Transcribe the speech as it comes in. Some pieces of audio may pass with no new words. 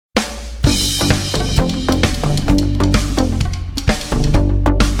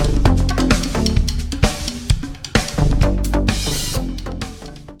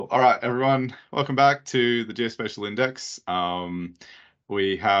right, everyone, welcome back to the Geospatial Index.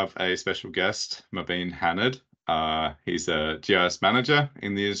 We have a special guest, Mobeen Hanid. He's a GIS manager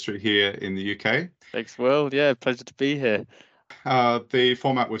in the industry here in the UK. Thanks, Will. Yeah, pleasure to be here. The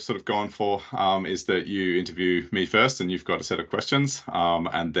format we've sort of gone for is that you interview me first and you've got a set of questions,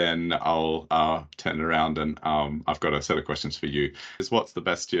 and then I'll turn it around and I've got a set of questions for you. What's the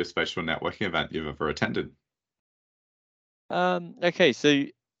best geospatial networking event you've ever attended? Okay, so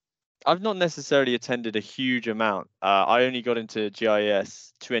I've not necessarily attended a huge amount. I only got into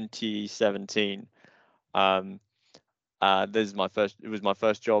GIS 2017. This is it was my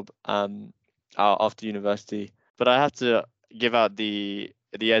first job after university. But I have to give out the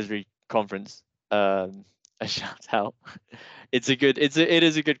Esri conference a shout out. It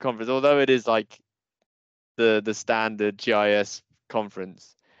is a good conference, although it is like the standard GIS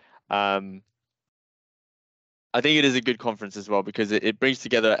conference. I think it is a good conference as well because it brings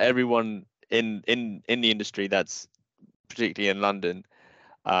together everyone in the industry that's particularly in London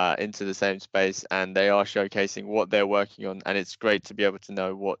into the same space, and they are showcasing what they're working on, and it's great to be able to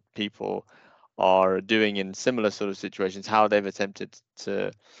know what people are doing in similar sort of situations, how they've attempted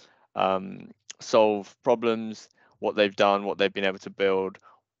to solve problems, what they've done, what they've been able to build,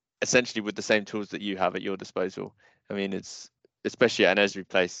 essentially with the same tools that you have at your disposal. I mean, it's especially at an Esri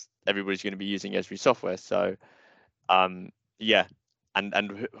place, everybody's going to be using Esri software, so yeah,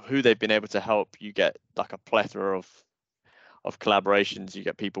 and who they've been able to help, you get like a plethora of collaborations. You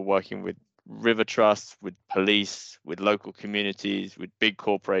get people working with river trusts, with police, with local communities, with big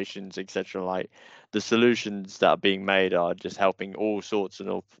corporations, etc. Like the solutions that are being made are just helping all sorts and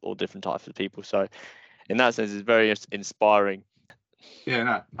all different types of people. So in that sense, it's very inspiring. Yeah,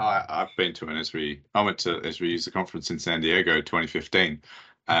 no, I've been to an Esri. I went to Esri User Conference in San Diego 2015,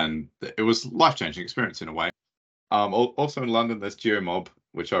 and it was life-changing experience in a way. Also in London, there's GeoMob,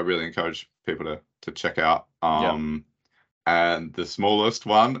 which I really encourage people to check out. And the smallest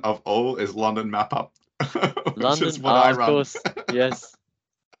one of all is London Map Up, which London, is what I run. Of course, yes.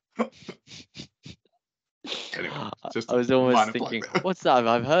 Anyway, I was almost thinking, what's that?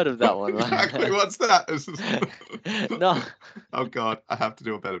 I've heard of that one. Exactly, what's that? No. Oh God, I have to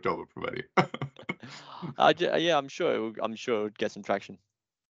do a better job of promoting. Yeah, I'm sure it would get some traction.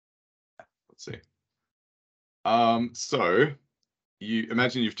 Let's see. So you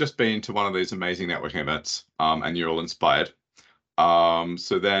imagine you've just been to one of these amazing networking events, and you're all inspired.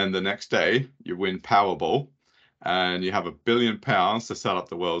 So then the next day you win Powerball, and you have £1 billion to set up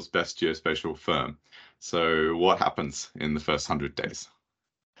the world's best geospatial firm. So what happens in the first 100 days?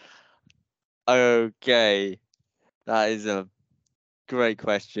 Okay, that is a great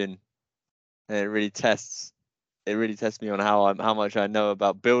question, and it really tests me on how much I know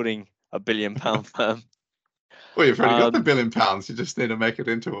about building a £1 billion firm. Well, you've already got the £1 billion. You just need to make it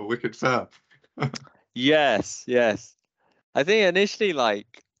into a wicked firm. Yes. I think initially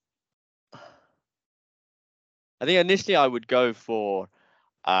I would go for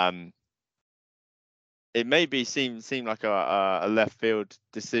it may seem like a left field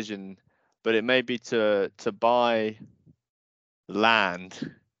decision, but it may be to buy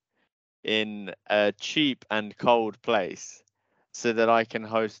land in a cheap and cold place so that I can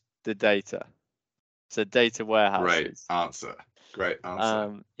host the data. So data warehouses. Great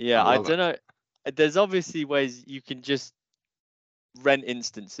answer. Yeah, I don't know. There's obviously ways you can just rent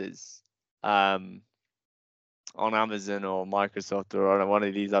instances on Amazon or Microsoft or on one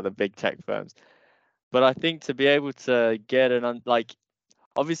of these other big tech firms. But I think to be able to get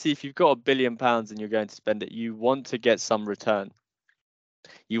obviously if you've got £1 billion and you're going to spend it, you want to get some return.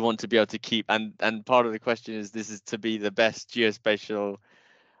 You want to be able to keep, and part of the question is this is to be the best geospatial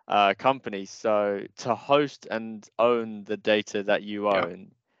company. So to host and own the data that you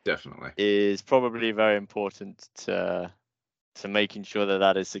own, definitely is probably very important to making sure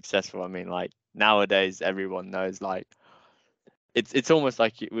that is successful. I mean, like nowadays everyone knows, like it's almost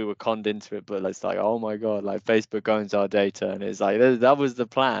like we were conned into it, but it's like, oh my God, like Facebook owns our data, and it's like that was the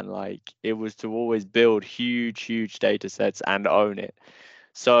plan. Like it was to always build huge data sets and own it.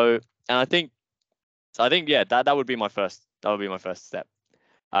 So, and I think yeah, that would be my first step,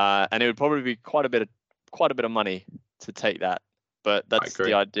 and it would probably be quite a bit of money to take that, but that's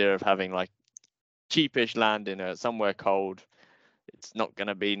the idea of having like cheapish land in somewhere cold. It's not going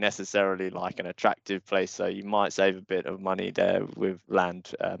to be necessarily like an attractive place, so you might save a bit of money there with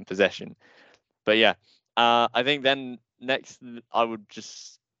land possession. But yeah, I think then next I would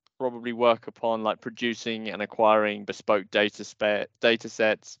just probably work upon like producing and acquiring bespoke data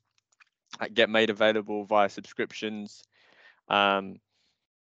sets that get made available via subscriptions.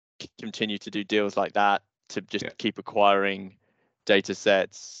 Continue to do deals like that to just keep acquiring data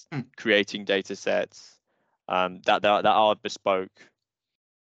sets, Mm. creating data sets that are bespoke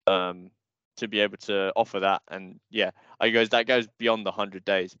to be able to offer that. And yeah, that goes beyond the 100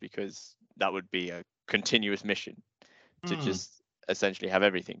 days, because that would be a continuous mission to just essentially have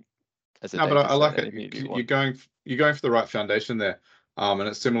everything as a No, but data I set, like and it. anything you You're want. going for the right foundation there. And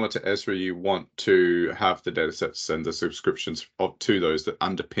it's similar to Ezra. You want to have the data sets and the subscriptions to those that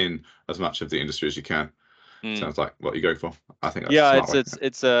underpin as much of the industry as you can. Sounds like what you're going for. I think that's a Yeah, smart way.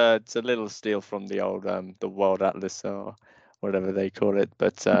 it's a little steal from the old the World Atlas or whatever they call it,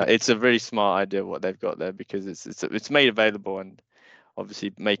 but it's a really smart idea what they've got there, because it's made available, and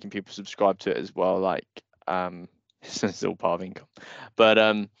obviously making people subscribe to it as well. Like it's all part of income, but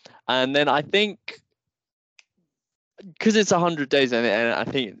and then I think, because it's 100 days, and I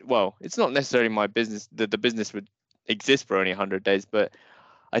think, well, it's not necessarily my business that the business would exist for only 100 days, but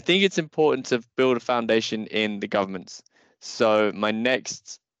I think it's important to build a foundation in the governments. So my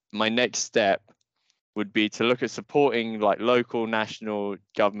next step would be to look at supporting like local, national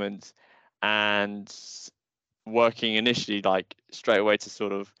governments, and working initially like straight away to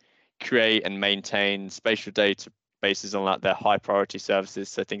sort of create and maintain spatial databases on like their high priority services.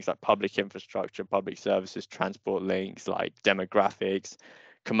 So things like public infrastructure, public services, transport links, like demographics,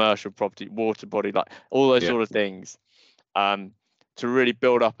 commercial property, water body, like all those sort of things. To really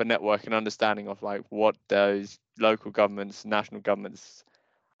build up a network and understanding of like what those local governments, national governments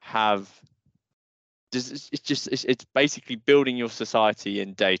have. It's basically building your society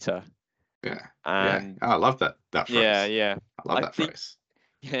in data. Yeah. And I love that phrase. yeah. I love that think, phrase.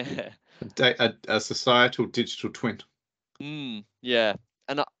 yeah. A societal digital twin. Yeah.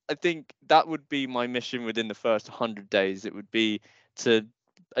 And I think that would be my mission within the first 100 days. It would be to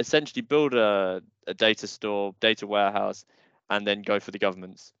essentially build a data store, data warehouse, and then go for the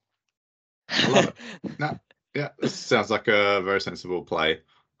governments. I love it. No, yeah, this sounds like a very sensible play,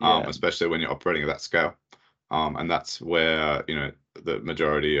 Yeah. especially when you're operating at that scale. And that's where, the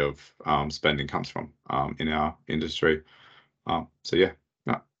majority of spending comes from in our industry. So yeah,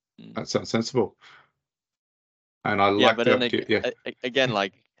 no, that sounds sensible. And I Yeah, like but the then idea. Yeah, again,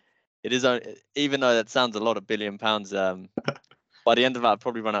 like it is, even though that sounds a lot of £1 billion, by the end of that, I'd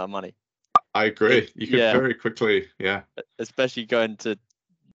probably run out of money. I agree. You could Yeah, very quickly, yeah. especially going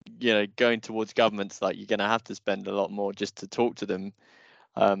towards governments, like you're going to have to spend a lot more just to talk to them.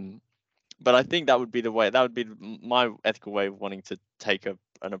 But I think that would be the way. That would be my ethical way of wanting to take an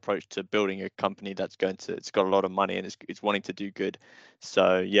approach to building a company it's got a lot of money, and it's wanting to do good.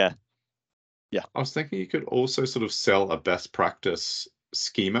 So yeah. I was thinking you could also sort of sell a best practice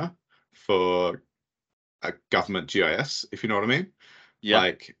schema for a government GIS, if you know what I mean. Yeah.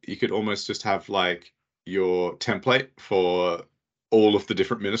 Like you could almost just have like your template for all of the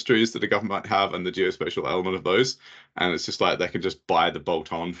different ministries that a government might have and the geospatial element of those. And it's just like they can just buy the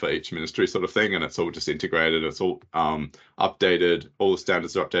bolt on for each ministry sort of thing. And it's all just integrated. It's all updated. All the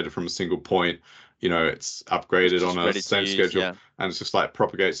standards are updated from a single point. It's upgraded on a Ready to same use. schedule. Yeah. And it's just like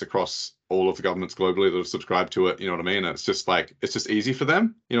propagates across all of the governments globally that have subscribed to it. You know what I mean? And it's just like, it's just easy for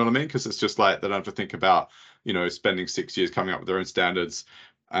them. You know what I mean? Because it's just like, they don't have to think about, spending 6 years coming up with their own standards.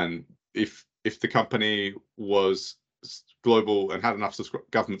 And if the company was global and had enough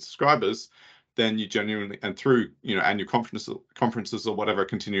government subscribers, then you genuinely, and through annual conferences or whatever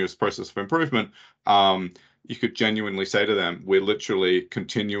continuous process of improvement, you could genuinely say to them, we're literally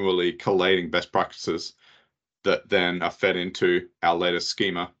continually collating best practices that then are fed into our latest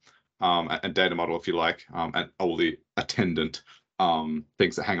schema and data model, if you like, and all the attendant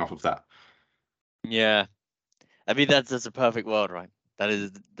things that hang off of that. Yeah. I mean, that's a perfect world, right?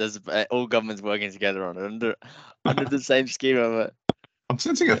 There's all governments working together on it under the same schema. But I'm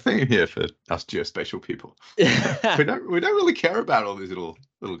sensing a theme here for us geospatial people. we don't really care about all these little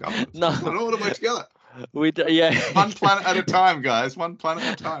governments. No. We just want to all work together. We do, yeah. One planet at a time, guys. One planet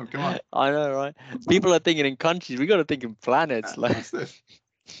at a time. Come on. I know, right? People are thinking in countries. We got to think in planets. Like What's this?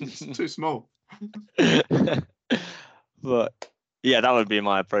 It's too small. But yeah, that would be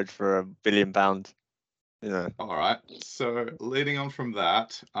my approach for £1 billion. All right. So leading on from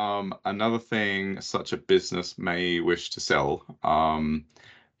that, another thing such a business may wish to sell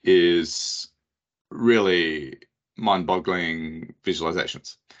is really mind-boggling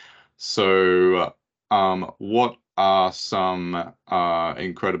visualizations. So what are some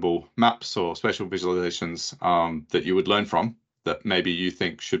incredible maps or spatial visualizations that you would learn from that maybe you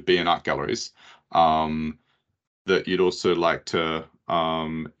think should be in art galleries that you'd also like to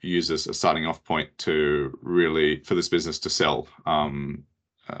use as a starting off point to really, for this business to sell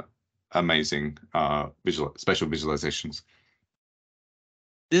amazing spatial visualizations?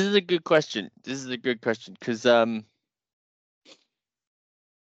 This is a good question. Because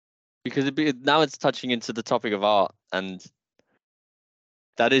because now it's touching into the topic of art, and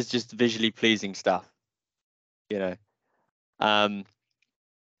that is just visually pleasing stuff, you know. Um,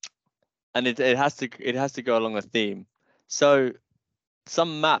 and it has to go along a theme. So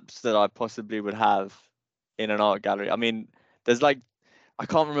some maps that I possibly would have in an art gallery. I mean, there's like, I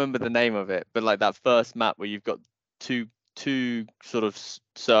can't remember the name of it, but like that first map where you've got two sort of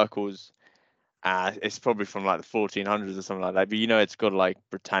circles. It's probably from like the 1400s or something like that. But you know, it's got like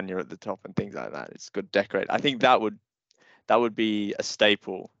Britannia at the top and things like that. It's got decorate. I think that would be a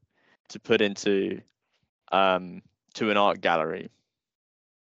staple to put into to an art gallery.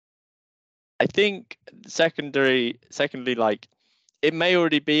 I think secondly, like it may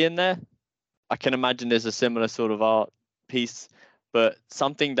already be in there. I can imagine there's a similar sort of art piece, but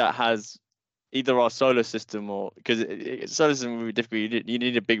something that has either our solar system, or because solar system would be difficult. You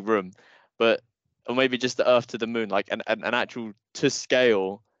need a big room, but or maybe just the Earth to the moon, like an actual to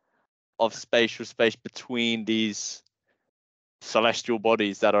scale of spatial space between these celestial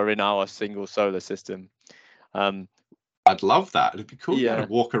bodies that are in our single solar system. I'd love that. It'd be cool to be able Yeah.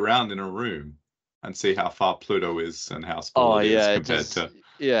 to walk around in a room and see how far Pluto is and how small Oh it is yeah, compared to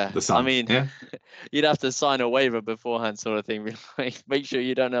yeah. the I sun. mean, Yeah. you'd have to sign a waiver beforehand, sort of thing. Like, make sure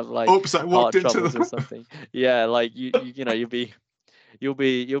you don't have like Oops, I walked heart into troubles or the. something. Yeah, like you know you'll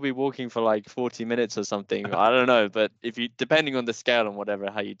be walking for like 40 minutes or something. I don't know, but if you, depending on the scale and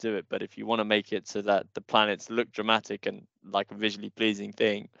whatever how you do it, but if you want to make it so that the planets look dramatic and like a visually pleasing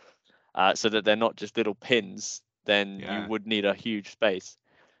thing, so that they're not just little pins, then you Yeah. would need a huge space.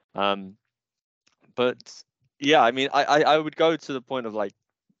 Um, but yeah, I mean, I would go to the point of like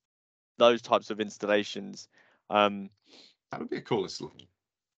those types of installations. Um, That would be a coolest look.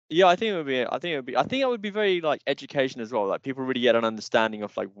 yeah, I think it would be. I think it would be very like education as well. Like people really get an understanding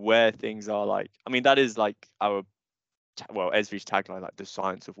of like where things are. Like, I mean, that is like our well, Esri's tagline, like the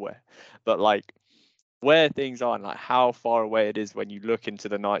science of where, but like where things are and like how far away it is when you look into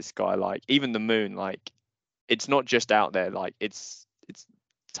the night sky. Like even the moon, like it's not just out there. Like it's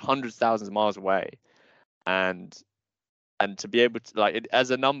hundreds, thousands of miles away, and to be able to like it as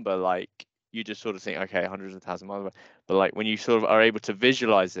a number, like you just sort of think, okay, hundreds of thousands of miles away. But like when you sort of are able to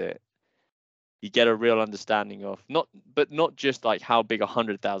visualize it, you get a real understanding of not just like how big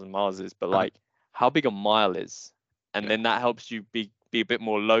 100,000 miles is, but like how big a mile is, and Yeah. then that helps you be a bit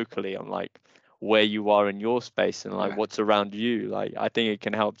more locally on like where you are in your space and like Yeah. what's around you. Like I think it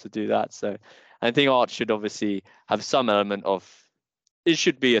can help to do that. So I think art should obviously have some element of, it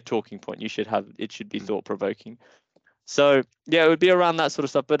should be a talking point. It should be Mm. thought provoking. So yeah, it would be around that sort of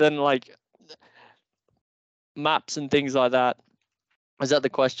stuff. But then like maps and things like that. Is that the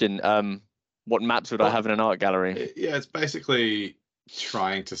question? What maps would I Well, have in an art gallery? yeah, it's basically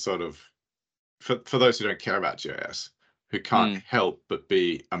trying to sort of, for those who don't care about GIS, who can't Mm, help but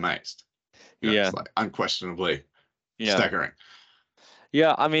be amazed. yeah, It's like unquestionably yeah, staggering.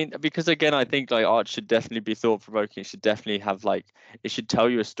 yeah. I mean, because again, I think like art should definitely be thought provoking. It should definitely have like, it should tell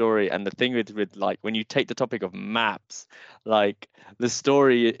you a story. And the thing with like when you take the topic of maps, like the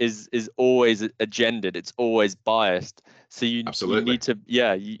story is always agendered. It's always biased. So you Absolutely. need to,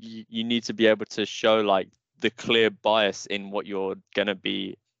 yeah, you need to be able to show like the clear bias in what you're gonna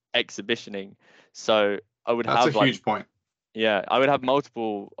be exhibitioning. So I would That's a have like, huge point. yeah, I would have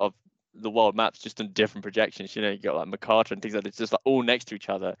multiple of the world maps just on different projections. You know, you got like Makata and things like that. It's just like all next to each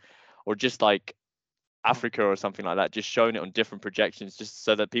other, or just like Africa or something like that, just showing it on different projections, just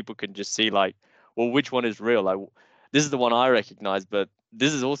so that people can just see like, well, which one is real? Like, this is the one I recognize, but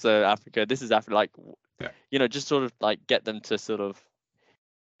this is also Africa. This is Africa. Like, Yeah. you know, just sort of like get them to sort of,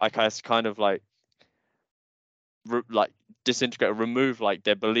 like, I kind of like, like disintegrate, remove like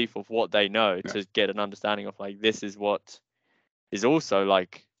their belief of what they know Yeah. to get an understanding of like this is what is also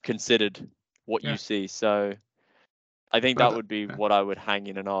like considered what you Yeah. see. So I think No, that that, would be yeah. what I would hang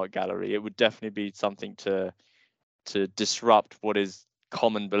in an art gallery. It would definitely be something to disrupt what is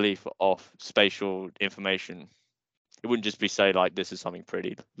common belief of spatial information. It wouldn't just be say like this is something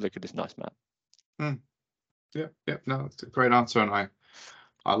pretty. Look at this nice map. Mm. Yeah. Yeah. No, it's a great answer, and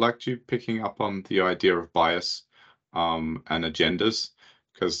I liked you picking up on the idea of bias, and agendas,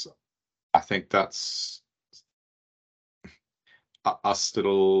 because I think that's us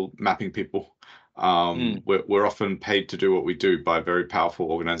little mapping people. Mm, We're often paid to do what we do by very powerful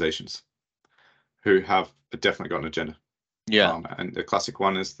organizations who have definitely got an agenda. yeah. And the classic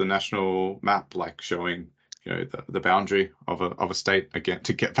one is the national map, like showing, the boundary of a state again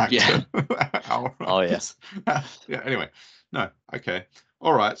to get back Yeah. to our Oh yeah. rights. Yeah. Anyway, no. Okay.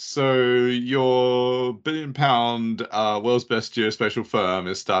 All right. So your £1 billion world's best geospatial firm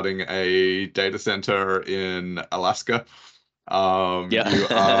is starting a data center in Alaska. You Yeah.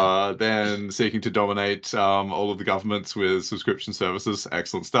 are then seeking to dominate all of the governments with subscription services.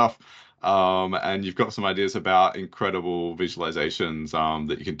 Excellent stuff. And you've got some ideas about incredible visualizations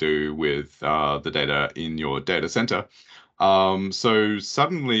that you can do with the data in your data center. So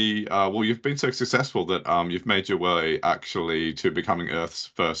suddenly, well, you've been so successful that you've made your way actually to becoming Earth's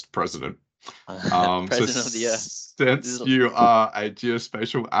first president. So President of the Earth. This since is, you are a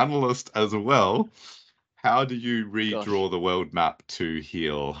geospatial analyst as well, how do you gosh, redraw the world map to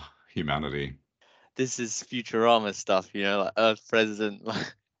heal humanity? this is Futurama stuff, like Earth president.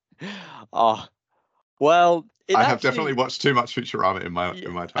 Oh, well, it I have definitely actually, watched too much Futurama yeah.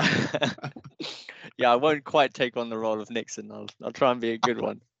 in my time. Yeah, I won't quite take on the role of Nixon. I'll try and be a good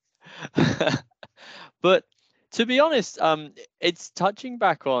one. But to be honest, it's touching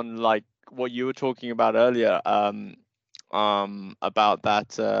back on like what you were talking about earlier, about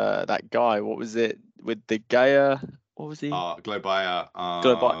that guy. What was it with the Gaia? What was he? Globaya,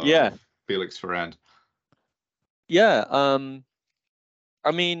 Global. Yeah, Felix Ferrand. yeah. I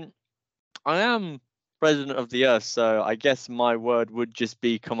mean, I am president of the Earth, so I guess my word would just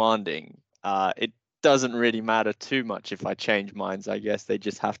be commanding. It doesn't really matter too much if I change minds. I guess they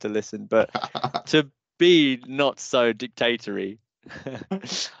just have to listen. But to be not so dictatory,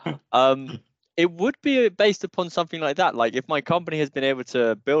 um, it would be based upon something like that. Like if my company has been able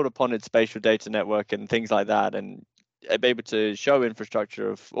to build upon its spatial data network and things like that, and be able to show infrastructure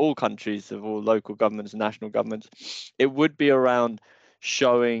of all countries, of all local governments, national governments, it would be around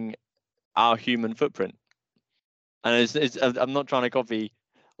showing our human footprint. And I'm not trying to copy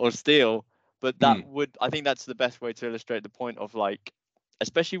or steal, but Hmm. I think that's the best way to illustrate the point of like,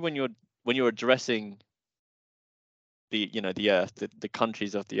 especially when you're addressing the earth, the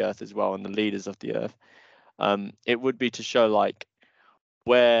countries of the earth as well, and the leaders of the earth. It would be to show like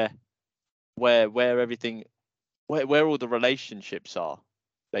where everything, where all the relationships are,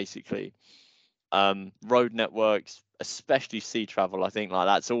 basically. Road networks, especially sea travel, I think like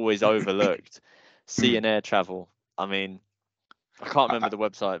that's always overlooked. Sea Hmm. and air travel. I mean, I can't remember I, the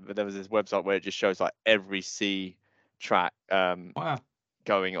website, but there was this website where it just shows like every sea track wow.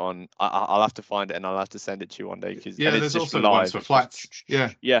 going on. I'll have to find it and I'll have to send it to you one day and Yeah, it's there's just also the ones live. for It's just flights.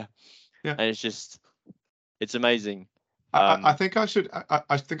 Yeah, yeah, yeah. and it's amazing. I think I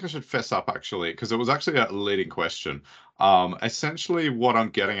think I should fess up actually, because it was actually a leading question. Essentially, what I'm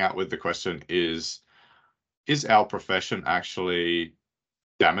getting at with the question is our profession actually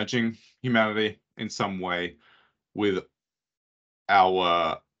damaging humanity in some way with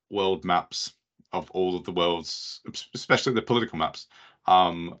our world maps of all of the worlds, especially the political maps,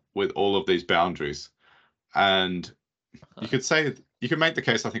 with all of these boundaries? And you could say you could make the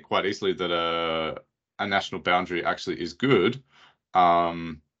case, I think, quite easily that a national boundary actually is good.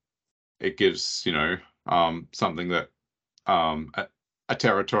 Um, it gives, something that a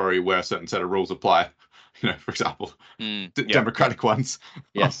territory where a certain set of rules apply. For example, Yeah, yeah, democratic ones.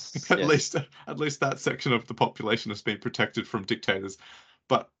 yes, At yes. least that section of the population has been protected from dictators.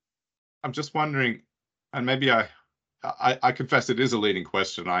 But I'm just wondering, and maybe I confess it is a leading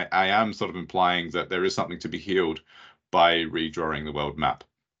question. I am sort of implying that there is something to be healed by redrawing the world map.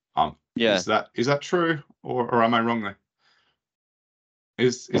 Yeah. Is that true, or am I wrong there?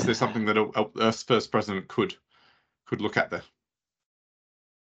 Is there something that a Earth's first president could look at there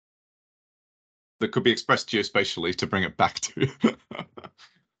that could be expressed geospatially to bring it back to?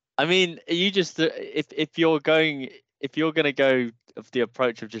 I mean, you just if you're gonna go of the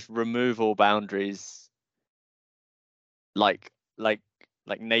approach of just remove all boundaries, like like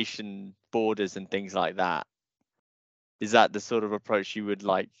nation borders and things like that, is that the sort of approach you would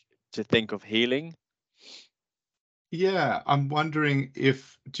like to think of healing? Yeah, I'm wondering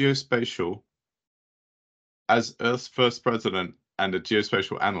if geospatial, as Earth's first president and a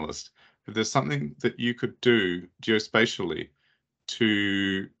geospatial analyst, if there's something that you could do geospatially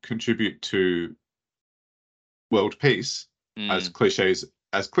to contribute to world peace, as Mm. cliches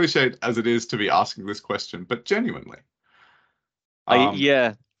as cliched as it is to be asking this question, but genuinely, um,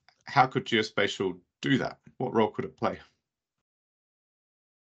 Yeah. how could geospatial do that? What role could it play?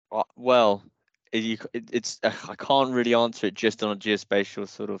 Well, it's I can't really answer it just on a geospatial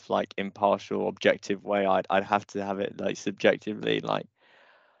sort of like impartial, objective way. I'd have to have it like subjectively. Like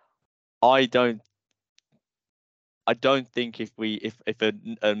I don't I don't think if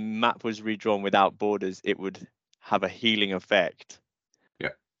a map was redrawn without borders, it would have a healing effect. Yeah,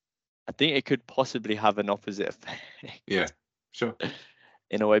 I think it could possibly have an opposite effect yeah, sure.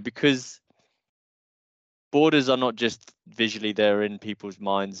 in a way because borders are not just visually, they're in people's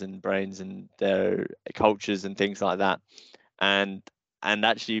minds and brains and their cultures and things like that. And and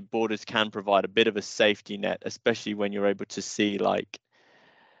actually borders can provide a bit of a safety net, especially when you're able to see like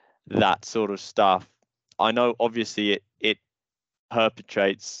that sort of stuff. I know obviously it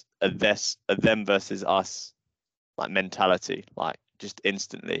perpetrates a them versus us like mentality, like just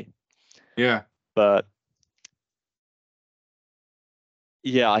instantly. Yeah. But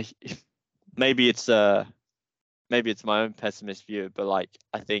yeah, maybe it's my own pessimist view, but like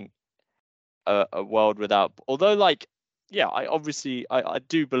I think a world without, although like yeah, I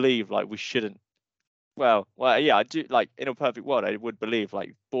do believe like we shouldn't. Well, yeah, I do, like in a perfect world I would believe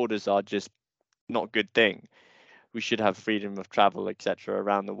like borders are just not a good thing. We should have freedom of travel, etc.,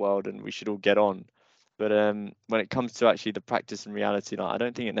 around the world, and we should all get on. But when it comes to actually the practice and reality, like, I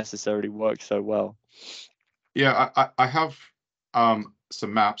don't think it necessarily works so well. Yeah, I have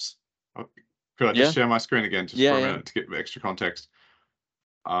some maps. Could I just Yeah, share my screen again just for a minute to get extra context?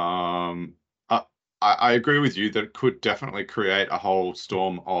 I agree with you that it could definitely create a whole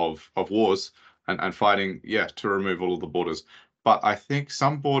storm of wars and fighting, yeah, to remove all of the borders. But I think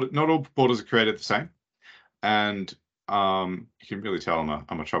not all borders are created the same, and you can really tell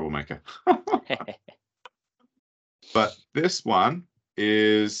I'm a troublemaker. But this one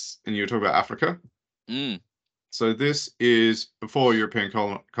is, and you were talking about Africa. So this is before European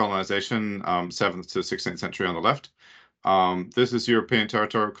colonization, 7th to 16th century on the left. This is European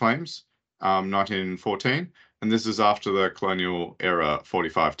territorial claims, 1914, and this is after the colonial era,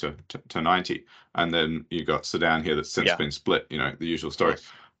 45 to 90. And then you got Sudan here that's since been split, the usual story.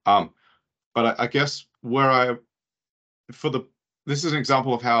 But I guess this is an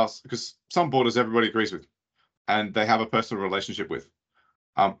example of how, because some borders everybody agrees with, and they have a personal relationship with.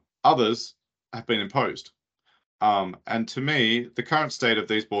 Others have been imposed. And to me, the current state of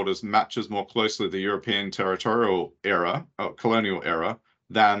these borders matches more closely the European territorial era, colonial era,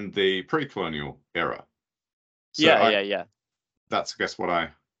 than the pre-colonial era. So yeah. That's, I guess,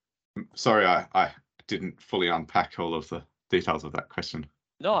 sorry, I didn't fully unpack all of the details of that question.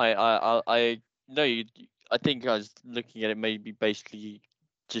 No, I no, I think I was looking at it maybe basically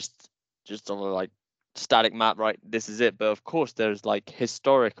just on a like static map, right? This is it. But of course, there's like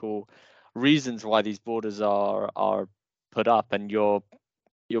historical reasons why these borders are put up, and you're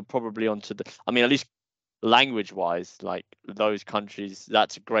probably onto the. I mean, at least language wise, like those countries,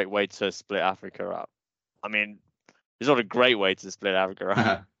 that's a great way to split Africa up. I mean, it's not a great way to split Africa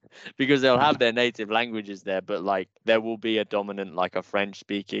up because they'll have their native languages there, but like there will be a dominant, like a French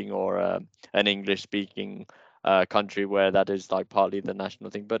speaking or an English speaking country where that is like partly the national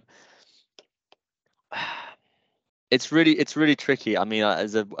thing. But it's really tricky. I mean,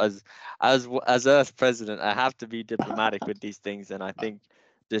 as Earth president, I have to be diplomatic with these things, and I think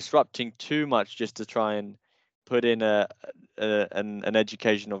disrupting too much just to try and put in an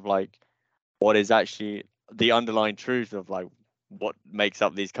education of like what is actually the underlying truth of like what makes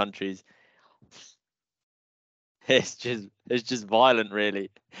up these countries, it's just violent,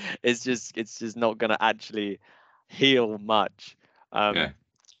 really. It's just not gonna actually heal much.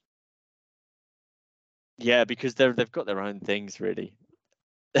 Yeah, because they've got their own things, really.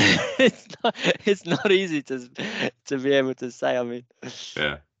 It's not easy to be able to say. I mean,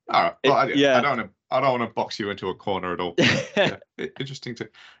 yeah. All right. Well, I don't want to box you into a corner at all. Yeah, interesting.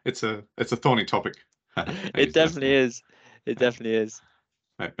 It's a thorny topic. It definitely is. It definitely is.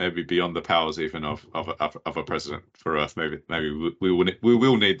 Maybe beyond the powers even of a president for Earth. Maybe we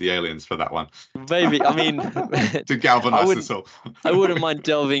will need the aliens for that one. Maybe. I mean, to galvanize us all. I wouldn't mind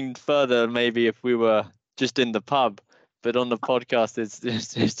delving further. Maybe if we were just in the pub, but on the podcast, it's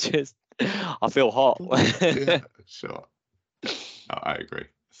just I feel hot. Yeah, sure. I agree.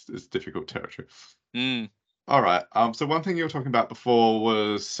 It's difficult territory. All right. So one thing you were talking about before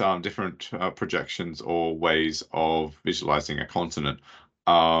was different projections or ways of visualizing a continent.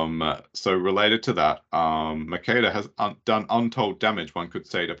 So related to that, Makeda has done untold damage, one could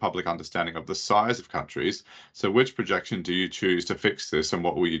say, to public understanding of the size of countries. So which projection do you choose to fix this, and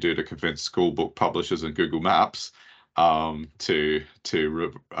what will you do to convince school book publishers and Google Maps to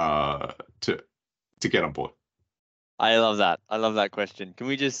get on board? I love that question. Can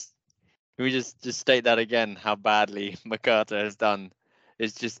we just state that again? How badly Makata has done.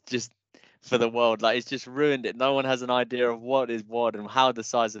 It's just for the world. Like, it's just ruined it. No one has an idea of what is what and how the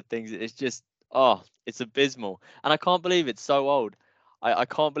size of things. It's just, it's abysmal. And I can't believe it's so old. I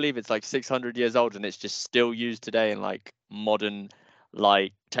can't believe it's like 600 years old and it's just still used today in like modern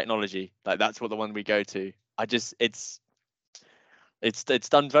like technology. Like, that's what the one we go to. It's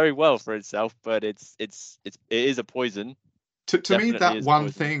done very well for itself, but it is a poison. To me, that one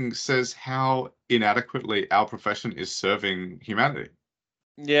thing says how inadequately our profession is serving humanity.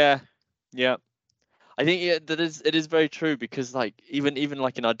 Yeah. I think it is very true, because like even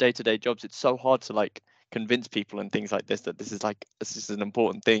like in our day-to-day jobs, it's so hard to like convince people and things like this that this is an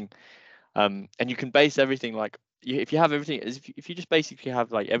important thing. And you can base everything like if you have everything, if you just basically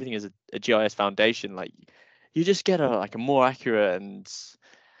have like everything as a GIS foundation, like you just get a more accurate and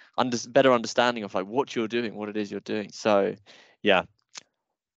better understanding of like what you're doing, what it is you're doing. So yeah,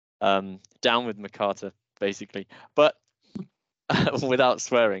 down with MacArthur basically, but without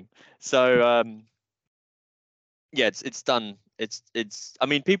swearing. So yeah, it's done. It's. I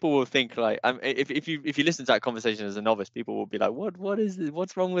mean, people will think like, if you listen to that conversation as a novice, people will be like, what is it?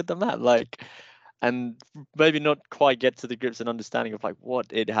 What's wrong with the map? Like, and maybe not quite get to the grips and understanding of like what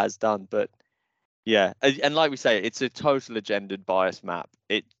it has done. But yeah, and like we say, it's a total agendered bias map.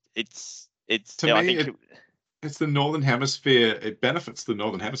 It's To I me, think it's the Northern Hemisphere. It benefits the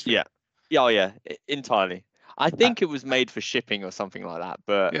Northern Hemisphere. yeah, yeah, oh yeah, entirely. I Uh, think it was made for shipping or something like that.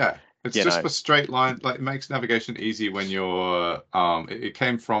 But yeah, it's you just know, for straight line. Like it makes navigation easy when you're. It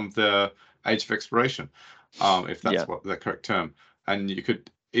came from the age of exploration, if yeah, that's what the correct term, and you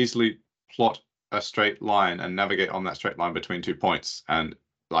could easily plot a straight line and navigate on that straight line between 2 points, and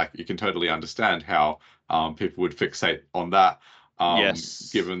like you can totally understand how people would fixate on that.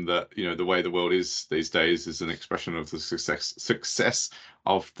 yes, Given that the way the world is these days is an expression of the success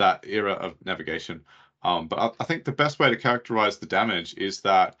of that era of navigation. But I think the best way to characterize the damage is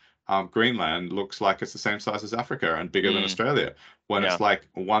that Greenland looks like it's the same size as Africa and bigger than mm, Australia, when yeah, it's like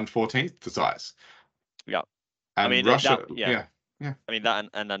 1/14th the size. yeah. I And mean Russia, yeah. yeah, yeah, I mean that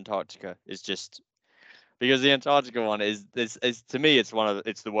and Antarctica is just because the Antarctica one is to me it's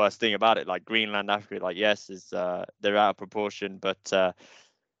the worst thing about it. Like Greenland, Africa, like yes, is they're out of proportion, but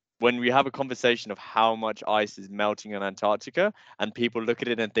when we have a conversation of how much ice is melting in Antarctica, and people look at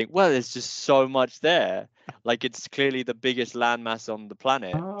it and think, well, there's just so much there, like it's clearly the biggest landmass on the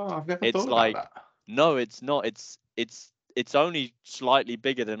planet. oh, I've never It's thought about like, that. no, it's not. It's only slightly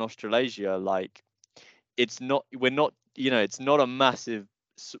bigger than Australasia. Like it's not. We're not. It's not a massive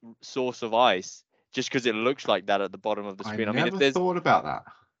source of ice just because it looks like that at the bottom of the I screen. I mean, if never there's thought about that.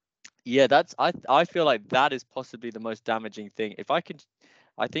 yeah, I feel like that is possibly the most damaging thing. If I could,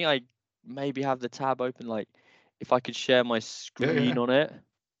 I think I maybe have the tab open. Like, if I could share my Yeah, screen yeah. on it.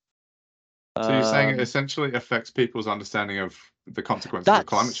 So you're saying it Um, essentially affects people's understanding of the consequences of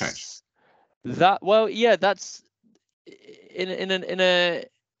climate change? that's that. Well, yeah, that's in a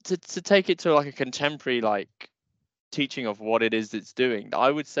to take it to like a contemporary like teaching of what it is it's doing.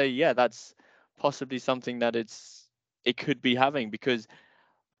 I would say, yeah, that's possibly something that it could be having, because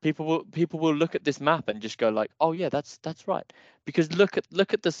people will look at this map and just go like, oh yeah, that's right, because look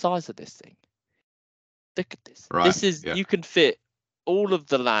at the size of this thing. Look at this. Right. This is Yeah. you can fit all of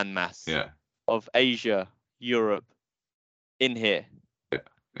the land mass Yeah. of Asia, Europe in here. Yeah.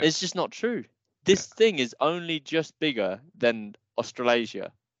 Yeah. It's just not true. Yeah. This thing is only just bigger than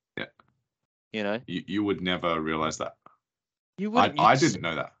Australasia. Yeah. You know, You would never realize that. you I wouldn't. I didn't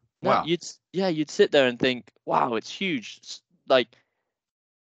know that. No, Wow. you'd sit there and think, wow, it's huge. Like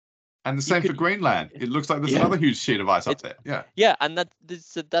And the you same for could, Greenland. It looks like there's yeah. another huge sheet of ice up It's there. Yeah. yeah, and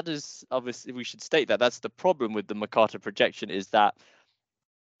that is obviously, we should state that that's the problem with the Mercator projection, is that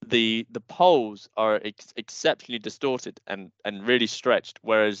the poles are exceptionally distorted and really stretched,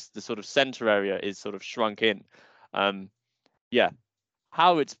 whereas the sort of center area is sort of shrunk in. Yeah,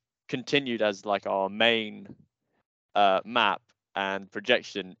 how it's continued as like our main map and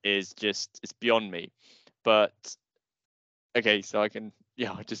projection is just it's beyond me. But okay, so I can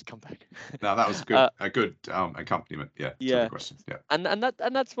I'll just come back. Now that was uh, a good accompaniment. Yeah. To the yeah, question. Yeah. and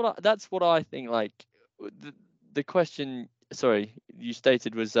that's what I think. Like the question, sorry, you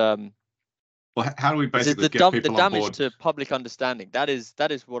stated was Well, how do we is it basically get the people on damage board? to public understanding? That is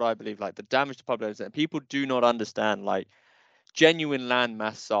what I believe. Like the damage to public understanding. People do not understand like genuine land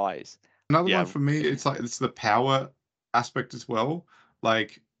mass size. Another one Yeah, for me, it's the power aspect as well.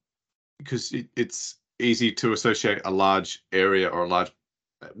 Like because it's easy to associate a large area or a large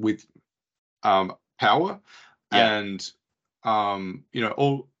with power, yeah, and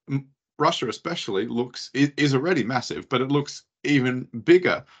all Russia especially is already massive, but it looks even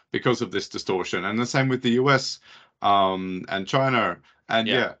bigger because of this distortion, and the same with the US and China, and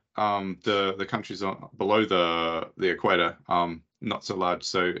yeah. yeah, the countries below the equator, not so large.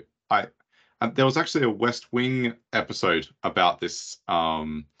 So I and there was actually a West Wing episode about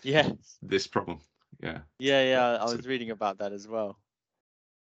Yes. this problem. Yeah. Yeah, Yeah. yeah. I So was reading about that as well.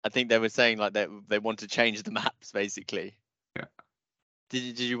 I think they were saying like they want to change the maps basically. yeah.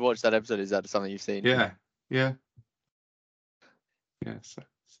 Did you watch that episode? Is that something you've seen? Yeah. Yeah. Yeah. So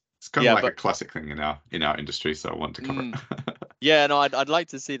it's kind of Yeah, like a but classic thing in our industry, so I want to cover mm, it. Yeah, no, I'd like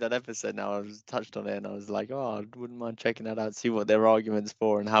to see that episode now. I was touched on it and I was like, oh, I wouldn't mind checking that out, see what their arguments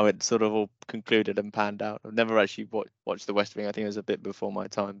for and how it sort of all concluded and panned out. I've never actually watched The West Wing. I think it was a bit before my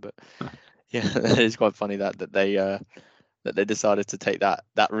time, but yeah, it's quite funny that they decided to take that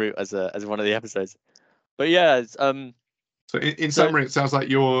route as one of the episodes. But yeah, it's, So in so summary, it sounds like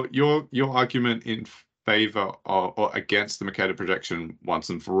your argument in favor or against the Mercator projection once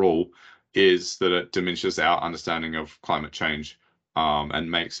and for all is that it diminishes our understanding of climate change,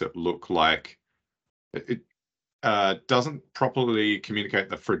 and makes it look like it doesn't properly communicate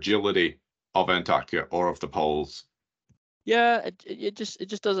the fragility of Antarctica or of the poles. yeah, it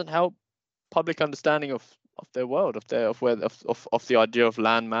just doesn't help public understanding of their world, of the idea of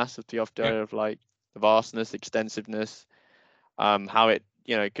land mass, of the idea Yeah. of like the vastness, extensiveness, how it,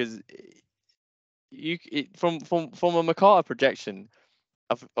 because from a Mercator projection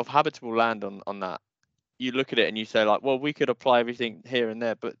of habitable land on that, you look at it and you say like, well, we could apply everything here and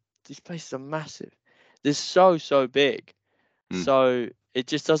there, but these places are massive. They're so big. So it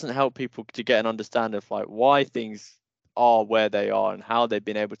just doesn't help people to get an understanding of like why things are where they are and how they've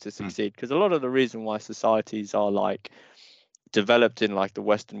been able to succeed. Because a lot of the reason why societies are like developed in like the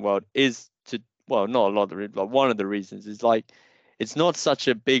Western world is to, well, not a lot of the like one of the reasons is like it's not such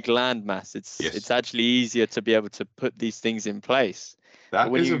a big land mass. It's actually easier to be able to put these things in place. But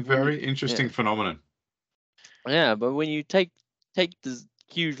That when is a you very interesting yeah, phenomenon. yeah, but when you take this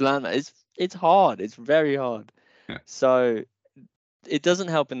huge land, it's hard. It's very hard. Yeah. So it doesn't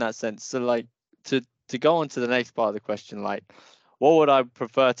help in that sense. So like to go on to the next part of the question, like what would I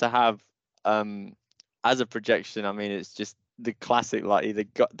prefer to have as a projection? I mean, it's just the classic like either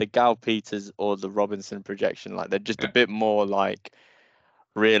the Gal Peters or the Robinson projection. Like they're just a bit more like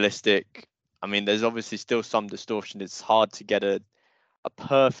realistic. I mean, there's obviously still some distortion. It's hard to get a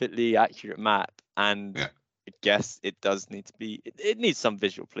perfectly accurate map, and I guess it does need to be it needs some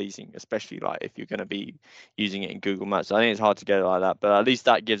visual pleasing, especially like if you're going to be using it in Google Maps. I think it's hard to get it like that, but at least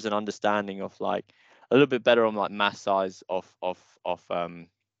that gives an understanding of like a little bit better on like mass size of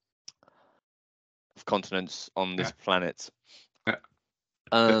continents on this planet.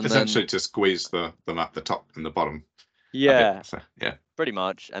 Essentially to squeeze the map, the top and the bottom. Yeah, so, yeah, pretty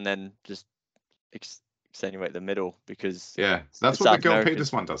much, and then just extenuate the middle because that's what the Gal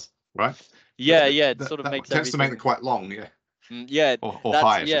Peters one does, right? Yeah, it sort of makes tends to make them quite long, yeah, or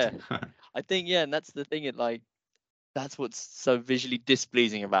high. I think and that's the thing. It like that's what's so visually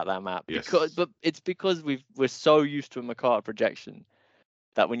displeasing about that map but it's because we're so used to a Mercator projection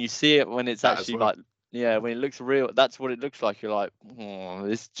that when you see it when it's actually like when it looks real, that's what it looks like. You're like, oh,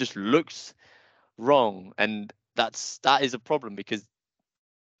 this just looks wrong, and that is a problem because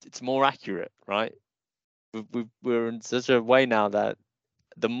it's more accurate, right? We're in such a way now that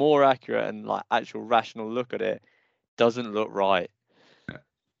the more accurate and like actual rational look at it doesn't look right.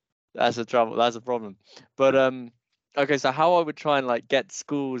 That's a trouble. That's a problem. But okay, so how I would try and like get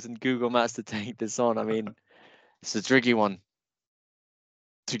schools and Google Maps to take this on? I mean, it's a tricky one.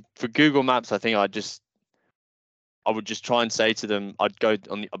 For Google Maps, I think I would just try and say to them, I'd go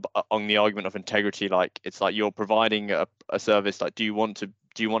on the argument of integrity. Like it's like you're providing a service. Like, do you want to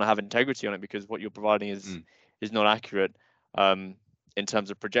have integrity on it because what you're providing is not accurate in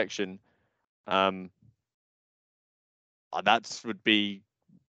terms of projection. That would be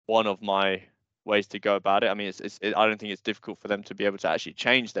one of my ways to go about it. I mean, I don't think it's difficult for them to be able to actually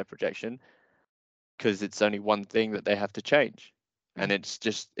change their projection because it's only one thing that they have to change, and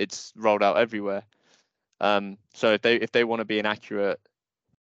it's rolled out everywhere. So if they want to be an accurate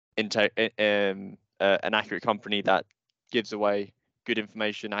an accurate company that gives away good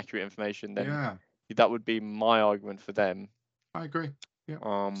information, accurate information, then that would be my argument for them. I agree.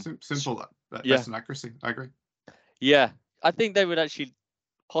 Yeah. Simple. Yeah. An accuracy. I agree. Yeah, I think they would actually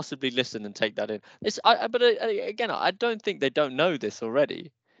possibly listen and take that in. But again, I don't think they don't know this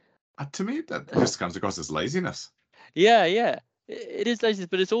already. To me, that just comes across as laziness. Yeah, it is laziness,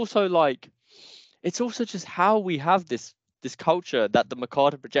 but it's also like, it's also just how we have this culture that the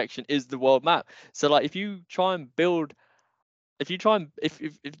Mercator projection is the world map. So like, if you try and if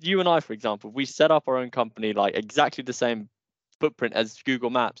you and I, for example, we set up our own company like exactly the same footprint as Google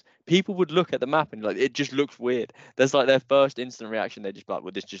Maps, people would look at the map and like it just looks weird. That's like their first instant reaction. They just like,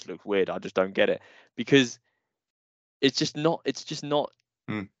 well, this just looks weird. I just don't get it because it's just not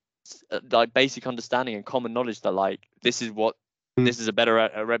like basic understanding and common knowledge that like this is a better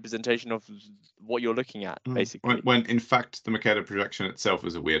representation of what you're looking at, basically. When in fact the Mercator projection itself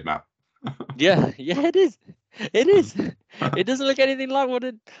is a weird map. yeah, it is. It doesn't look anything like what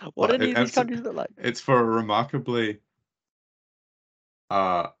any of these countries look like. It's for a remarkably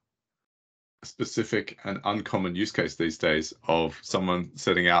specific and uncommon use case these days of someone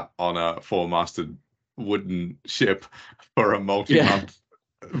setting out on a four-masted wooden ship for a multi-month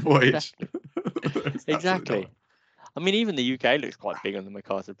voyage. Exactly. I mean, even the UK looks quite big on the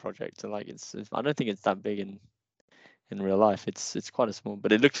MacArthur project, and like I don't think it's that big in real life. It's quite a small,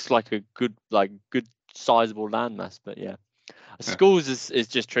 but it looks like a good sizable landmass. But yeah, schools is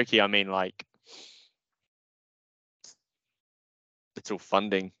just tricky. I mean, like it's all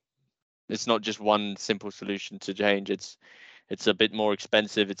funding. It's not just one simple solution to change. It's a bit more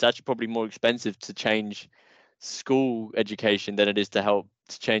expensive. It's actually probably more expensive to change school education than it is to help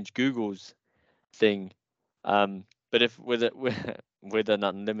to change Google's thing. But if with it with an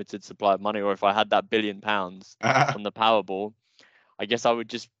unlimited supply of money, or if I had that £1 billion on the Powerball, I guess I would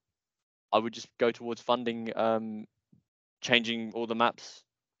just go towards funding changing all the maps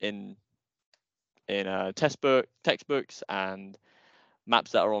in textbooks and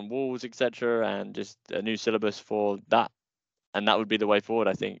maps that are on walls, etc., and just a new syllabus for that, and that would be the way forward.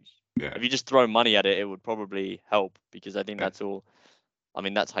 I think. Yeah. If you just throw money at it, it would probably help, because I think that's all. I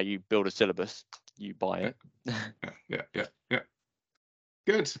mean, that's how you build a syllabus. You buy it. Yeah.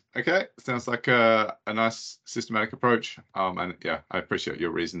 Good. Okay. Sounds like a nice systematic approach. And yeah, I appreciate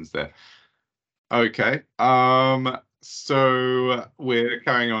your reasons there. Okay. So we're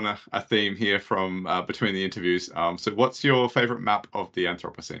carrying on a theme here from between the interviews. So what's your favorite map of the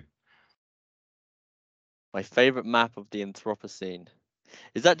Anthropocene? My favorite map of the Anthropocene.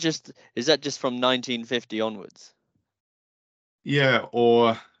 Is that just from 1950 onwards? Yeah,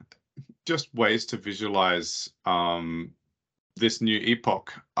 or just ways to visualize this new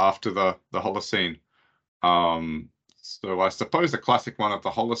epoch after the Holocene. So I suppose the classic one of the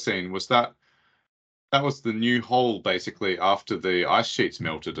Holocene was that was the new hole basically after the ice sheets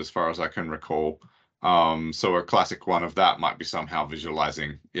melted, as far as I can recall. So a classic one of that might be somehow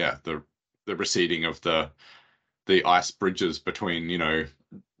visualizing, the receding of the ice bridges between,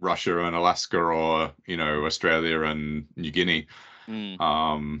 Russia and Alaska, or, Australia and New Guinea.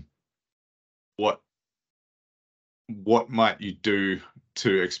 What might you do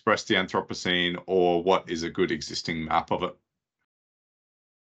to express the Anthropocene, or what is a good existing map of it?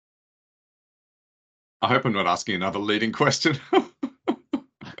 I hope I'm not asking another leading question.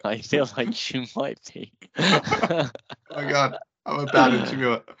 I feel like you might be. Oh my God, I'm a bad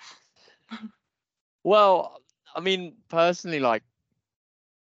interviewer. Well, I mean, personally, like,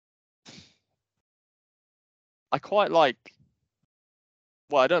 I quite like.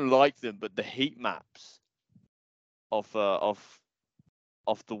 Well, I don't like them, but the heat maps of the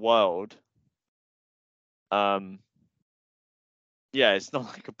world. Yeah, it's not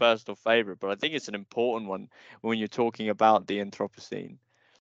like a personal favorite, but I think it's an important one when you're talking about the Anthropocene.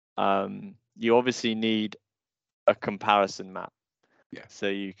 You obviously need a comparison map, so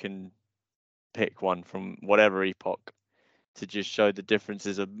you can pick one from whatever epoch to just show the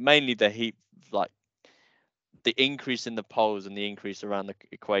differences of mainly the heat, like the increase in the poles and the increase around the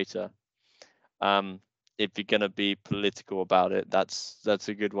equator. If you're going to be political about it, that's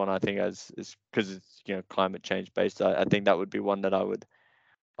a good one, I think, as because it's climate change based. I think that would be one that I would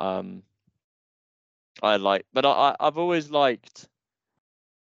I like. But I've always liked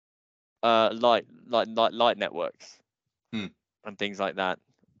light networks and things like that.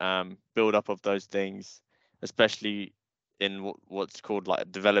 Build up of those things, especially in what's called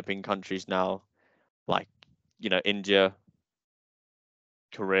like developing countries now, like India,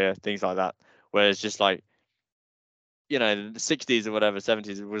 Korea, things like that, where it's just like the 60s or whatever,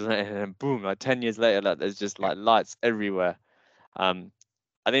 70s, it was, and boom, like 10 years later, like there's just like lights everywhere. I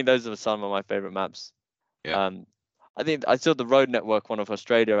think those are some of my favorite maps. I think I saw the road network one of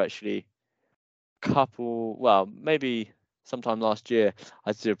Australia actually maybe sometime last year.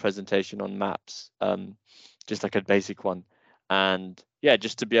 I did a presentation on maps, just like a basic one, and yeah,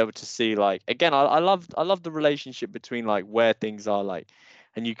 just to be able to see, like, again, I love the relationship between like where things are, like,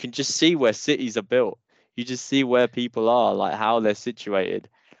 and you can just see where cities are built. You just see where people are, like how they're situated,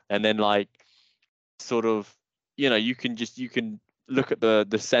 and then like sort of you can look at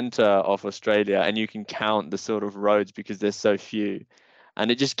the center of Australia and you can count the sort of roads because there's so few,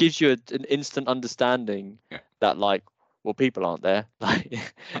 and it just gives you an instant understanding that, like, well, people aren't there, like,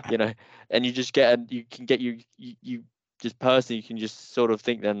 and you just you just personally, you can just sort of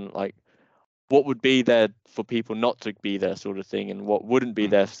think then, like, what would be there for people not to be there, sort of thing, and what wouldn't be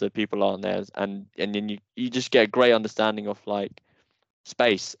there so people aren't there, and then you just get a great understanding of like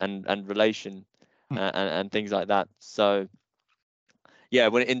space and relation and things like that. So yeah,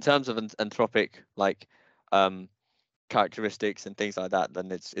 when in terms of anthropic, like, characteristics and things like that, then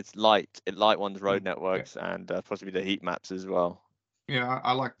it's light one's road networks and possibly the heat maps as well. Yeah,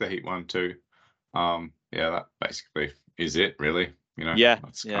 I like the heat one too. Yeah, that basically is it, really. Yeah,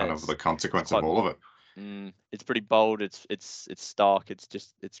 That's yeah, kind of the it's consequence of quite. all of it. It's pretty bold. It's stark.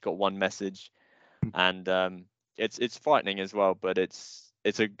 It's got one message, Mm, and it's frightening as well. But it's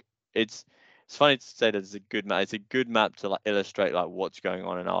it's funny to say that it's a good map. It's a good map to like illustrate like what's going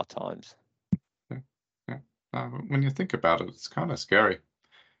on in our times. yeah, yeah. When you think about it, it's kind of scary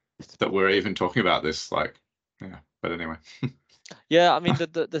that we're even talking about this. Like, yeah. But anyway. Yeah, I mean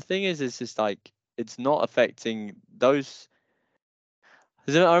the thing is, it's just like it's not affecting those.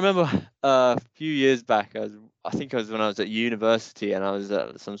 'Cause I remember a few years back, I think it was when I was at university and I was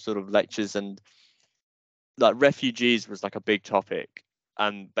at some sort of lectures, and like refugees was like a big topic,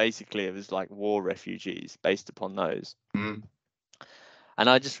 and basically it was like war refugees based upon those. Mm, And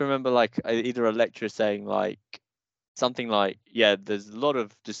I just remember like either a lecturer saying like something like, yeah, there's a lot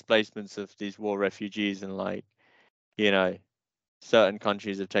of displacements of these war refugees, and like, you know, certain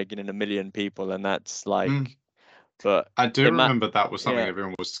countries have taken in 1 million people, and that's like, mm. but I do it ma remember that was something yeah,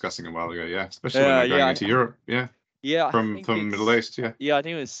 everyone was discussing a while ago. Yeah, especially when yeah, they're yeah, going into Europe. Yeah, yeah, I think from Middle it's, East. Yeah, yeah, I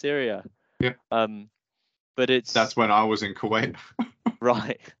think it was Syria. yeah. Um, but That's it's when I was in Kuwait,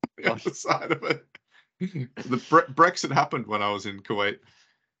 right. the Gosh, other side of it. The Brexit happened when I was in Kuwait.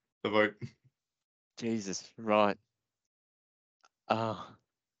 The vote. Jesus, right. Oh,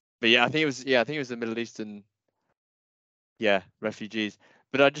 but yeah, I think it was, yeah, I think it was the Middle Eastern, yeah, refugees.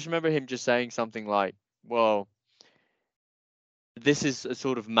 But I just remember him just saying something like, well, this is a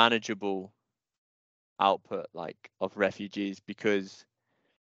sort of manageable output like of refugees, because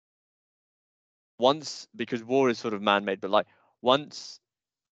because war is sort of man-made, but like once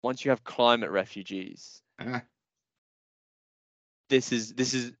once you have climate refugees, Eh, this is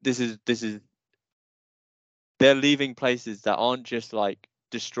they're leaving places that aren't just like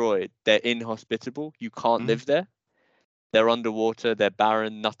destroyed, they're inhospitable, you can't mm, live there, they're underwater, they're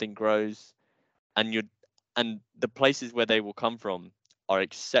barren, nothing grows, and the places where they will come from are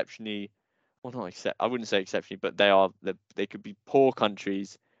exceptionally, well, not except, I wouldn't say exceptionally, but they could be poor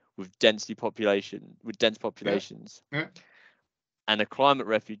countries with dense yeah, populations, yeah, and a climate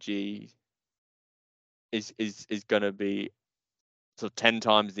refugee is going to be sort of 10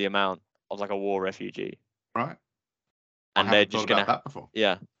 times the amount of like a war refugee, right. I and they're haven't thought just about gonna, that before.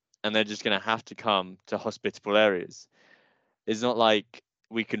 yeah, and they're just gonna have to come to hospitable areas. It's not like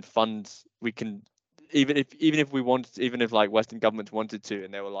we can, even if we wanted, even if like Western governments wanted to,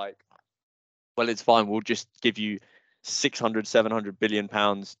 and they were like, well, it's fine, we'll just give you 600, 700 billion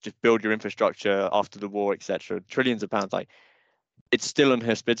pounds, just build your infrastructure after the war, etc., trillions of pounds, like it's still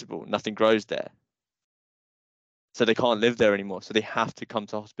inhospitable, nothing grows there, so they can't live there anymore, so they have to come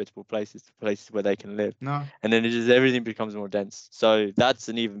to hospitable places, places where they can live, No, and then it just everything becomes more dense. So that's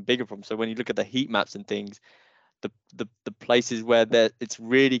an even bigger problem. So when you look at the heat maps and things, the places where it's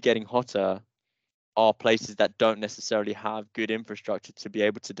really getting hotter are places that don't necessarily have good infrastructure to be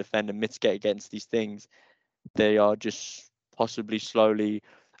able to defend and mitigate against these things. They are just possibly slowly,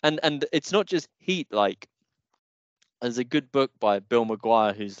 and it's not just heat. Like there's a good book by Bill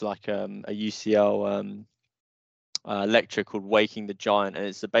McGuire, who's like a UCL lecture called Waking the Giant, and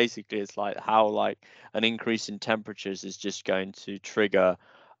it's like how like an increase in temperatures is just going to trigger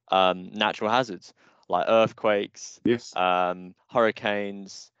natural hazards like earthquakes, yes,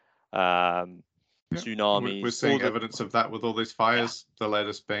 hurricanes, yeah. We're tsunamis, all seeing the, evidence of that with all these yeah, fires. The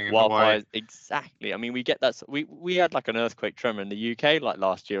latest being in Hawaii. wildfires. Exactly. I mean, we get that. We had like an earthquake tremor in the UK like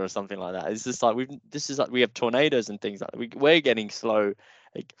last year or something like that. It's just like this is like we have tornadoes and things like that. We're getting slow.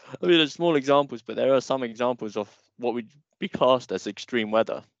 Like, I mean, there's small examples, but there are some examples of what would be classed as extreme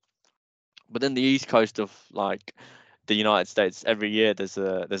weather. But then the east coast of like the United States, every year there's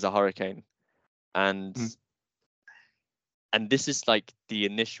a hurricane, and Mm, this is like the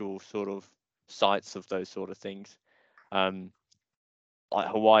initial sort of sites of those sort of things. Um, like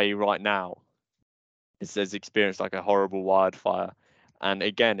Hawaii right now has experienced like a horrible wildfire, and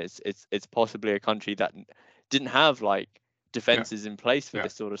again, it's possibly a country that didn't have like yeah, defenses in place for yeah.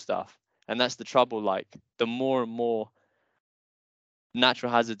 this sort of stuff, and that's the trouble. Like the more and more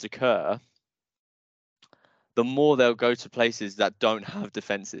natural hazards occur, the more they'll go to places that don't have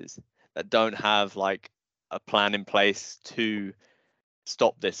defenses, that don't have like a plan in place to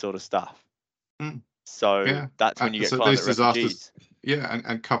stop this sort of stuff. Mm, So yeah. that's when you get So climate these disasters, refugees. yeah,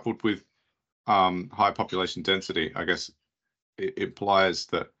 and coupled with high population density, I guess it implies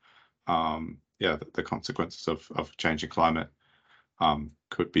that yeah, the consequences of changing climate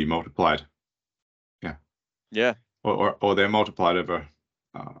could be multiplied. Yeah, Yeah, or they're multiplied over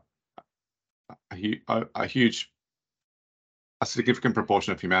uh, a huge, a significant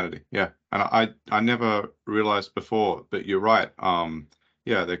proportion of humanity. Yeah, and I never realized before, but you're right.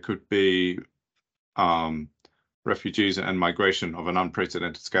 Yeah, there could be. refugees and migration of an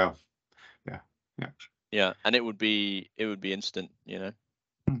unprecedented scale. Yeah, and it would be instant, you know.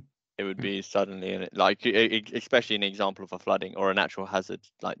 Mm. It would be suddenly, and like especially an example of a flooding or a natural hazard,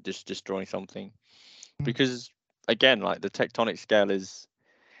 like just destroying something. Because again, like the tectonic scale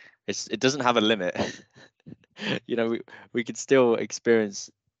it doesn't have a limit. You know, we could still experience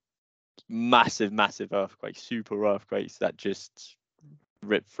massive earthquakes, super earthquakes that just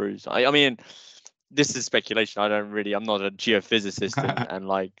rip through. So, I mean, this is speculation. I'm not a geophysicist,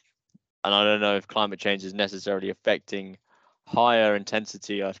 and I don't know if climate change is necessarily affecting higher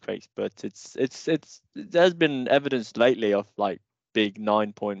intensity earthquakes, but there's been evidence lately of like big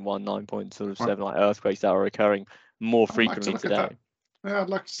 9.1, 9.7 like earthquakes that are occurring more I'd like to frequently look at that. today. Yeah, I'd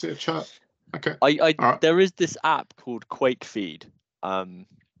like to see a chart. Okay. I All right. There is this app called Quake Feed. I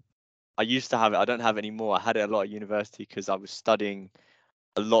used to have it. I don't have it anymore. I had it a lot at university because I was studying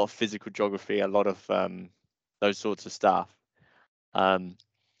a lot of physical geography, a lot of those sorts of stuff. And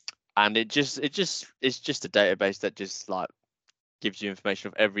it's just a database that just like gives you information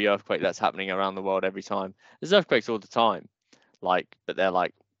of every earthquake that's happening around the world every time. There's earthquakes all the time, like, but they're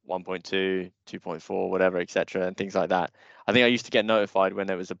like 1.2, 2.4, whatever, etc., and things like that. I think I used to get notified when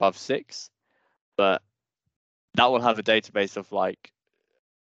it was above 6, but that will have a database of like,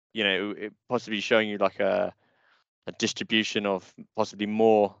 you know, it possibly showing you like a distribution of possibly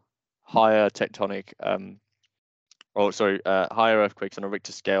more higher tectonic higher earthquakes on a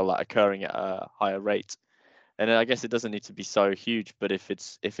Richter scale that are occurring at a higher rate. And I guess it doesn't need to be so huge, but if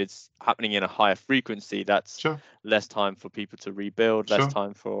it's happening in a higher frequency, that's Sure. less time for people to rebuild, less Sure.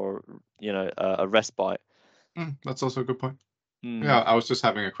 time for, you know, a respite. That's also a good point. Yeah, I was just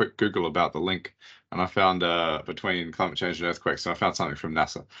having a quick Google about the link, and I found between climate change and earthquakes, and I found something from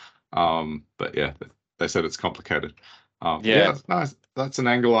NASA. But yeah, they said it's complicated. Yeah. Nice. That's an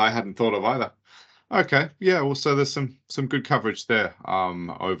angle I hadn't thought of either. Okay, yeah. Well, so there's some good coverage there.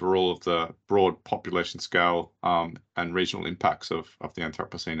 Overall of the broad population scale and regional impacts of the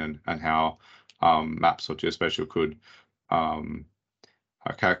Anthropocene and how maps or geospatial could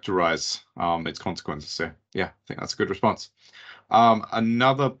characterize its consequences there. Yeah, I think that's a good response.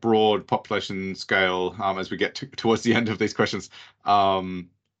 Another broad population scale, as we get towards the end of these questions,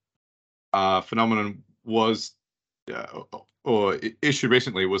 phenomenon was, or issue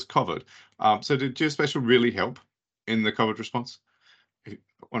recently was COVID. So did geospatial really help in the COVID response? I'm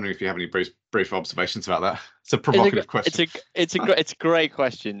wondering if you have any brief observations about that. It's a provocative question. It's a great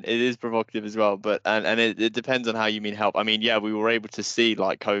question. It is provocative as well, but and it depends on how you mean help. I mean, yeah, we were able to see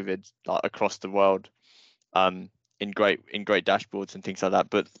like COVID like across the world, in great dashboards and things like that.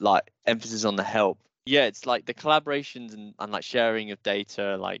 But like emphasis on the help. Yeah, it's like the collaborations and like sharing of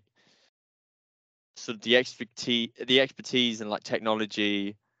data, like sort of the expertise and like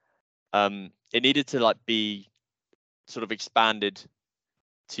technology. It needed to like be sort of expanded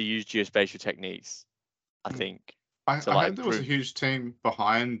to use geospatial techniques, I think, I to like heard there was a improve. huge team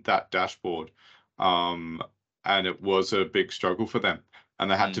behind that dashboard, and it was a big struggle for them. And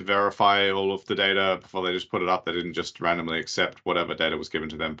they had to verify all of the data before they just put it up. They didn't just randomly accept whatever data was given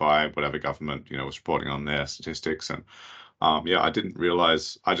to them by whatever government, was reporting on their statistics. And yeah, I didn't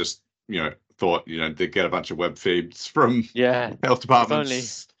realize. I just, thought, they get a bunch of web feeds from Yeah, health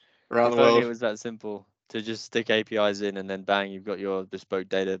departments around if the only world. it was that simple to just stick APIs in and then bang, you've got your bespoke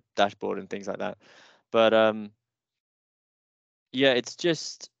data dashboard and things like that. But yeah, it's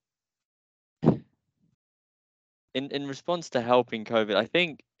just in response to helping COVID, I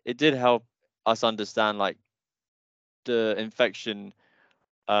think it did help us understand like the infection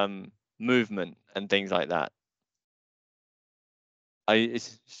movement and things like that.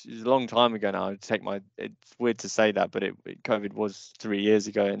 It's a long time ago now. It's weird to say that, but COVID was 3 years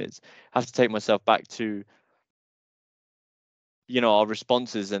ago, and I have to take myself back to, our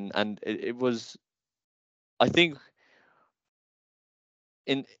responses, and it was, I think,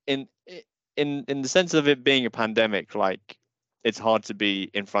 in in in the sense of it being a pandemic, like it's hard to be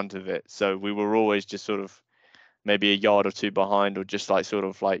in front of it. So we were always just sort of maybe a yard or two behind, or just like sort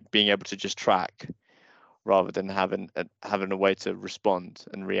of like being able to just track rather than having a way to respond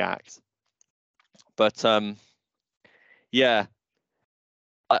and react. But yeah,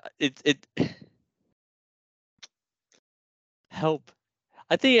 it help.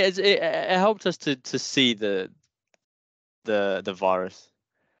 I think it helped us to see the virus.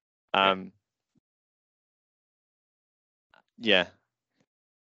 Yeah,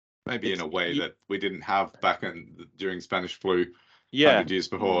 Maybe in it's a way that we didn't have back during Spanish flu yeah, 100 years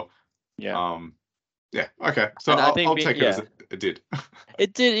before. yeah. Yeah, okay. So And I think I'll take it as it did.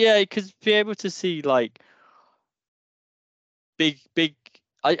 it did, yeah, because be able to see like big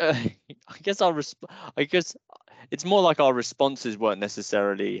I guess I guess it's more like our responses weren't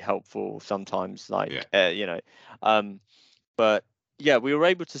necessarily helpful sometimes, like but yeah, we were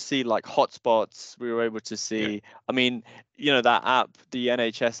able to see like hotspots. We were able to see. I mean, that app, the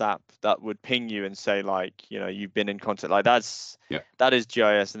NHS app, that would ping you and say like, you've been in contact. Like that is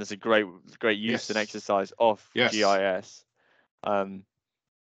GIS, and it's a great use and exercise of GIS.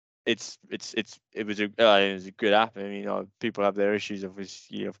 It was a good app. I mean, people have their issues of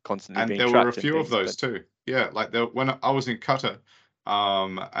constantly And being there were a tracked and few of things, those but too. Yeah, like when I was in Qatar,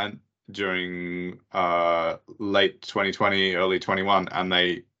 and during late 2020, early 21, and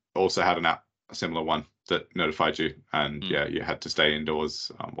they also had an app, a similar one that notified you, and you had to stay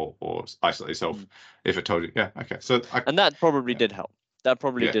indoors, or isolate yourself if it told you. Yeah, okay. So and that probably did help. That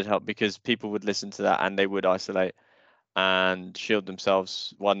probably did help because people would listen to that and they would isolate and shield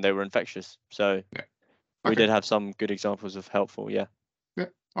themselves when they were infectious. So we did have some good examples of helpful. Yeah. Yeah.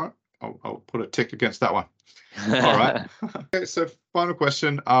 All right. I'll put a tick against that one. All right. Okay, so final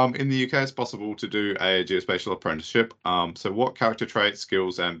question. In the UK, it's possible to do a geospatial apprenticeship. So what character traits,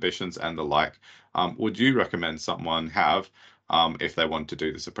 skills, ambitions, and the like would you recommend someone have if they want to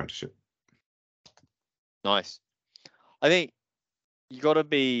do this apprenticeship? Nice. I think you gotta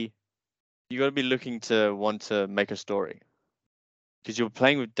be looking to want to make a story because you're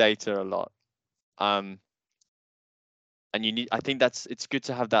playing with data a lot. And I think it's good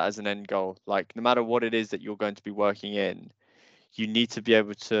to have that as an end goal. Like no matter what it is that you're going to be working in, you need to be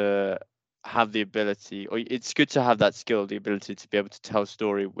able to have the ability, or it's good to have that skill, the ability to be able to tell a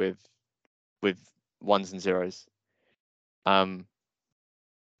story with ones and zeros. I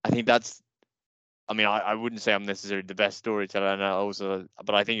think I wouldn't say I'm necessarily the best storyteller, and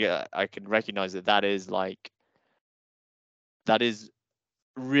but I think I can recognize that is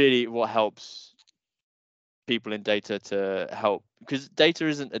really what helps people in data to help, because data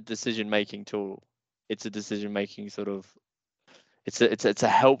isn't a decision-making tool. It's a decision-making sort of, it's a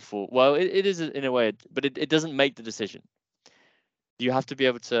helpful, well, it is in a way, but it doesn't make the decision. You have to be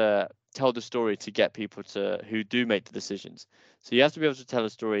able to tell the story to get people who do make the decisions. So you have to be able to tell a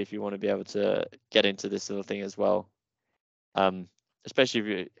story if you want to be able to get into this sort of thing as well. Especially if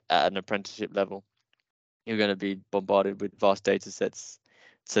you're at an apprenticeship level, you're going to be bombarded with vast data sets.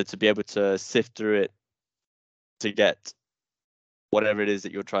 So to be able to sift through it to get whatever it is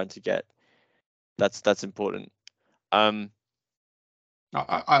that you're trying to get, that's important. I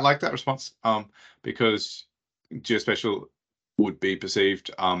like that response because geospatial would be perceived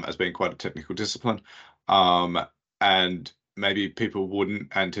as being quite a technical discipline, and maybe people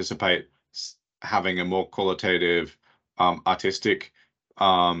wouldn't anticipate having a more qualitative, artistic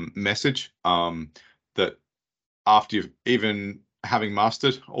message, that after you've even having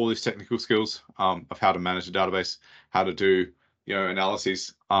mastered all these technical skills of how to manage a database, how to do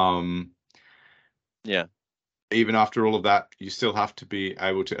analyses, even after all of that, you still have to be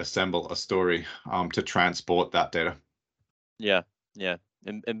able to assemble a story to transport that data. Yeah.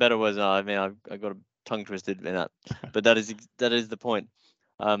 In better words, I mean, I got a tongue twisted in that, but that is the point.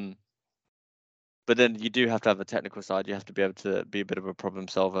 But then you do have to have a technical side. You have to be able to be a bit of a problem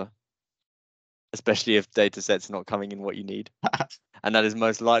solver, especially if data sets are not coming in what you need. And that is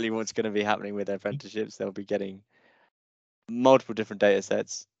most likely what's going to be happening with apprenticeships. They'll be getting multiple different data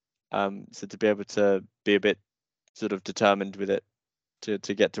sets. So to be able to be a bit sort of determined with it to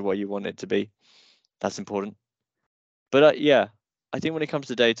get to what you want it to be, that's important. But yeah, I think when it comes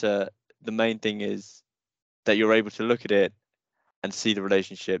to data, the main thing is that you're able to look at it and see the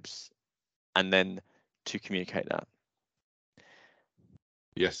relationships and then to communicate that.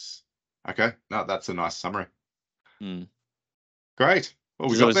 Yes. Okay. No, that's a nice summary. Mm. Great. Well,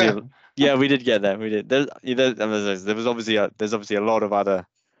 we got there. Yeah, we did get there. We did. There's obviously a lot of other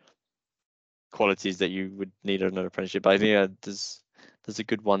qualities that you would need in an apprenticeship. But I think there's a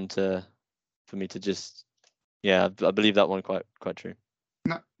good one for me to just, I believe that one quite true.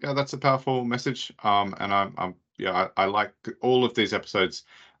 No, yeah, that's a powerful message. And I like all of these episodes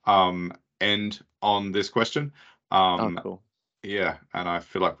end on this question. Cool. Yeah, and I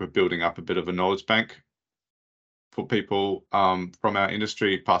feel like we're building up a bit of a knowledge bank for people from our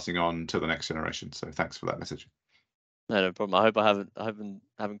industry, passing on to the next generation. So thanks for that message. No problem. I hope I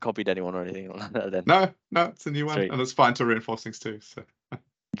haven't copied anyone or anything like that then. No, it's a new one, and it's fine to reinforce things too. So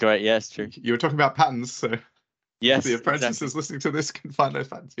great. Yes, true. You were talking about patterns, so yes, the apprentices listening to this can find those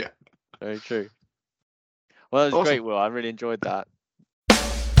patterns. Yeah. Very true. Well, it was great, Will. I really enjoyed that.